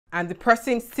and the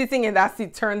person sitting in that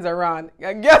seat turns around.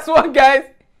 And guess what, guys?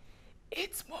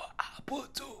 It's Mo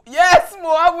Abudu. Yes,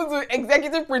 Mo Abudu,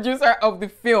 executive producer of the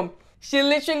film. She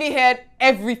literally heard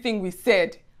everything we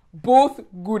said, both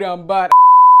good and bad.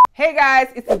 Hey guys,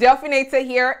 it's Delphine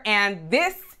here, and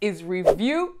this is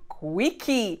Review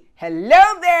Quickie.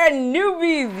 Hello there,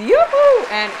 newbies, yoo-hoo,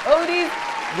 and oldies,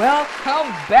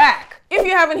 welcome back. If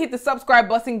you haven't hit the subscribe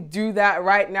button, do that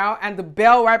right now, and the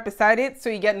bell right beside it so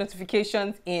you get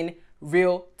notifications in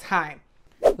real time.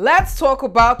 Let's talk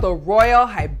about the Royal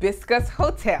Hibiscus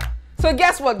Hotel. So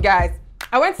guess what, guys?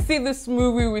 I went to see this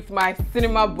movie with my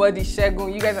cinema buddy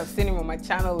Shegun. You guys have seen him on my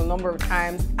channel a number of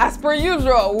times. As per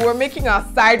usual, we were making our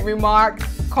side remarks,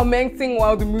 commenting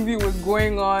while the movie was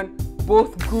going on,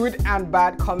 both good and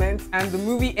bad comments. And the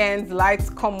movie ends, lights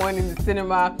come on in the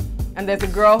cinema, and there's a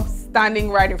girl standing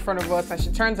right in front of us, and she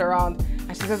turns around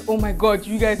and she says, "Oh my God,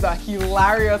 you guys are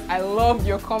hilarious. I love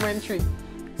your commentary."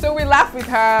 So we laugh with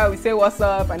her, we say what's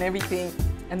up and everything,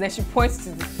 and then she points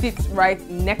to the seat right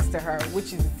next to her,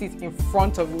 which is the seat in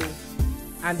front of me.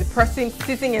 And the person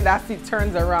sitting in that seat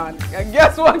turns around. And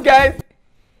guess what, guys?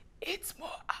 It's Mo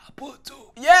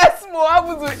Abudu. Yes, Mo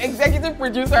Abudu, executive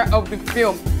producer of the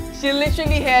film. She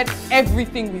literally heard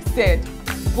everything we said,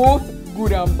 both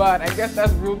good and bad. I guess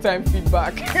that's real-time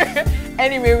feedback.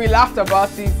 Anyway, we laughed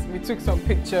about it, we took some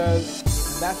pictures,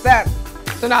 and that's that.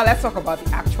 So now let's talk about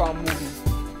the actual movie.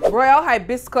 Royal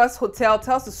Hibiscus Hotel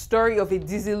tells the story of a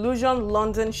disillusioned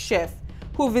London chef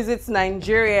who visits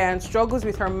Nigeria and struggles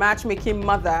with her matchmaking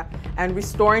mother and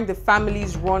restoring the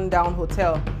family's rundown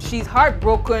hotel. She's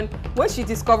heartbroken when she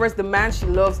discovers the man she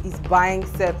loves is buying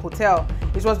said hotel.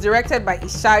 It was directed by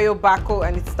Ishayo Bako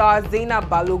and it stars Zainab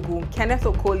Balogun, Kenneth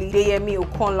Okolie, Deyemi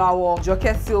Okanlawon,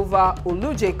 Silva,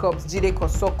 Olu Jacobs, Jide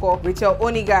Kosoko,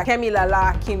 Oniga, Kemi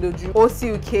Lala Akindoju,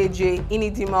 Dima-Okojie,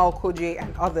 Dima-Okojie,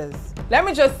 and others. Let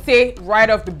me just say right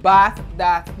off the bat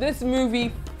that this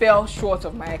movie fell short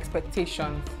of my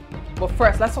expectations. But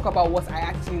first, let's talk about what I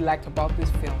actually liked about this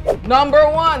film. Number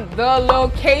one, the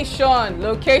location.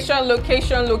 Location.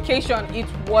 It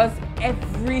was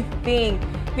everything.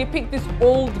 They picked this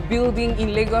old building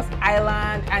in Lagos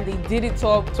Island and they did it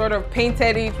up, sort of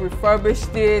painted it,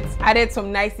 refurbished it, added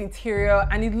some nice interior,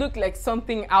 and it looked like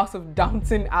something out of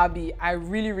Downton Abbey. I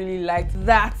really liked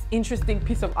that interesting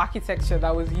piece of architecture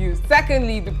that was used.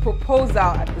 Secondly, the proposal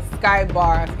at the Sky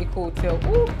Bar at Eco Hotel.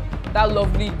 Ooh, that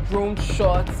lovely drone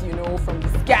shots, you know, from the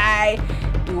sky.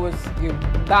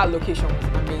 That location was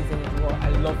amazing as well. I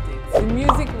loved it. The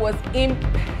music was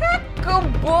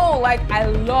impeccable. Like, I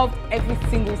loved every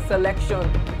single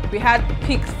selection. We had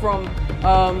picks from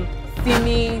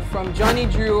Simi, from Johnny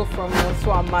Drew, from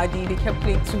Nonso Amadi. They kept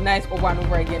playing Tonight over and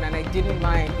over again, and I didn't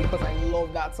mind because I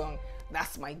love that song.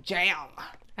 That's my jam.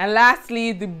 And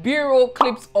lastly, the B-roll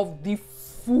clips of the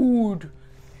food.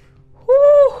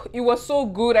 Whew, it was so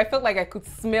good. I felt like I could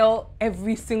smell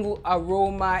every single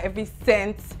aroma, every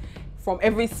scent from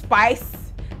every spice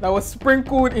that was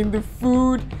sprinkled in the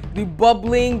food, the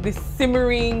bubbling, the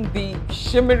simmering, the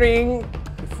shimmering.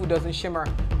 The food doesn't shimmer,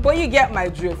 but you get my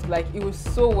drift. Like, it was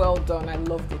so well done. I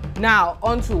loved it. Now,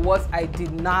 on to what I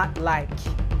did not like.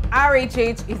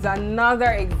 RHH is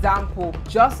another example,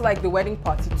 just like The Wedding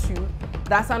Party 2,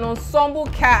 that's an ensemble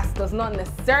cast does not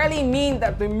necessarily mean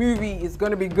that the movie is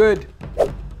going to be good.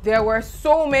 There were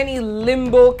so many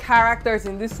limbo characters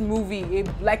in this movie,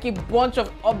 like a bunch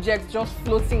of objects just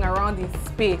floating around in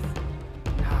space.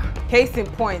 Case in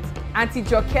point, Auntie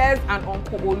Jokez and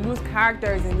Uncle Olu's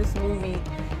characters in this movie,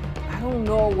 I don't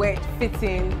know where it fits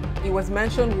in. It was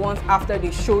mentioned once after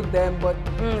they showed them, but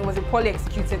it was a poorly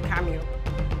executed cameo.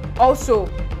 Also,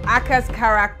 Aka's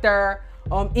character,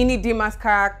 Inidima's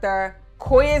character,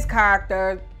 Koye's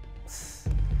character,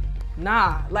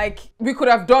 nah, like, we could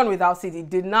have done without it.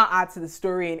 It did not add to the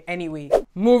story in any way.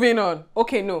 Moving on.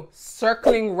 Okay, no,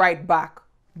 circling right back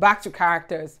to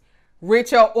characters.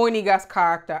 Rachel Oniga's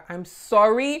character, I'm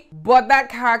sorry, but that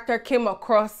character came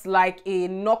across like a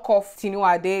knockoff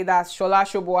Tinuade, that's Shola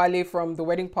Shoboale from The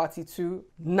Wedding Party 2.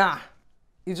 Nah,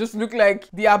 it just looked like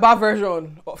the Abba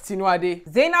version of Tinuade.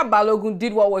 Zainab Balogun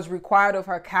did what was required of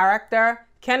her character.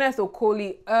 Kenneth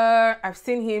Okolie, I've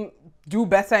seen him do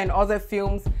better in other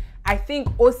films. I think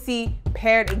Osi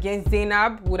paired against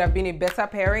Zainab would have been a better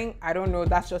pairing. I don't know,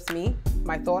 that's just me,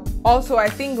 my thought. Also, I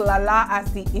think Lala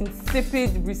as the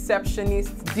insipid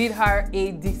receptionist did her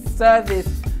a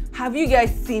disservice. Have you guys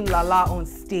seen Lala on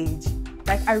stage?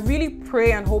 Like, I really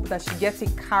pray and hope that she gets a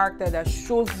character that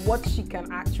shows what she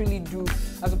can actually do,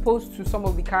 as opposed to some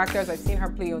of the characters I've seen her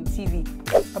play on TV.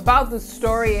 About the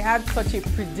story, it had such a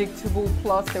predictable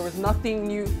plot. There was nothing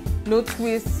new, no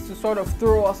twists to sort of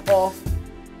throw us off.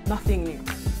 Nothing new.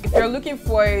 If you're looking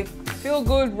for a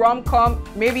feel-good rom-com,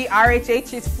 maybe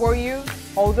RHH is for you.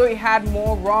 Although it had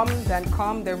more rum than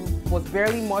com, there was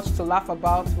barely much to laugh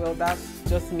about. Well, that's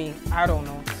just me. I don't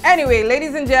know. Anyway,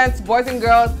 ladies and gents, boys and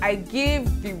girls, I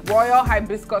give the Royal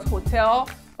Hibiscus Hotel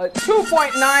a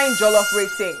 2.9 Jollof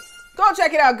rating. Go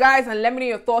check it out, guys, and let me know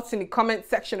your thoughts in the comment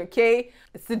section, okay?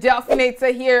 It's the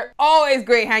Delphinator here. Always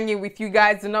great hanging with you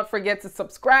guys. Do not forget to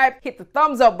subscribe, hit the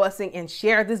thumbs up button, and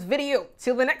share this video.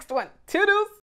 Till the next one. Toodles!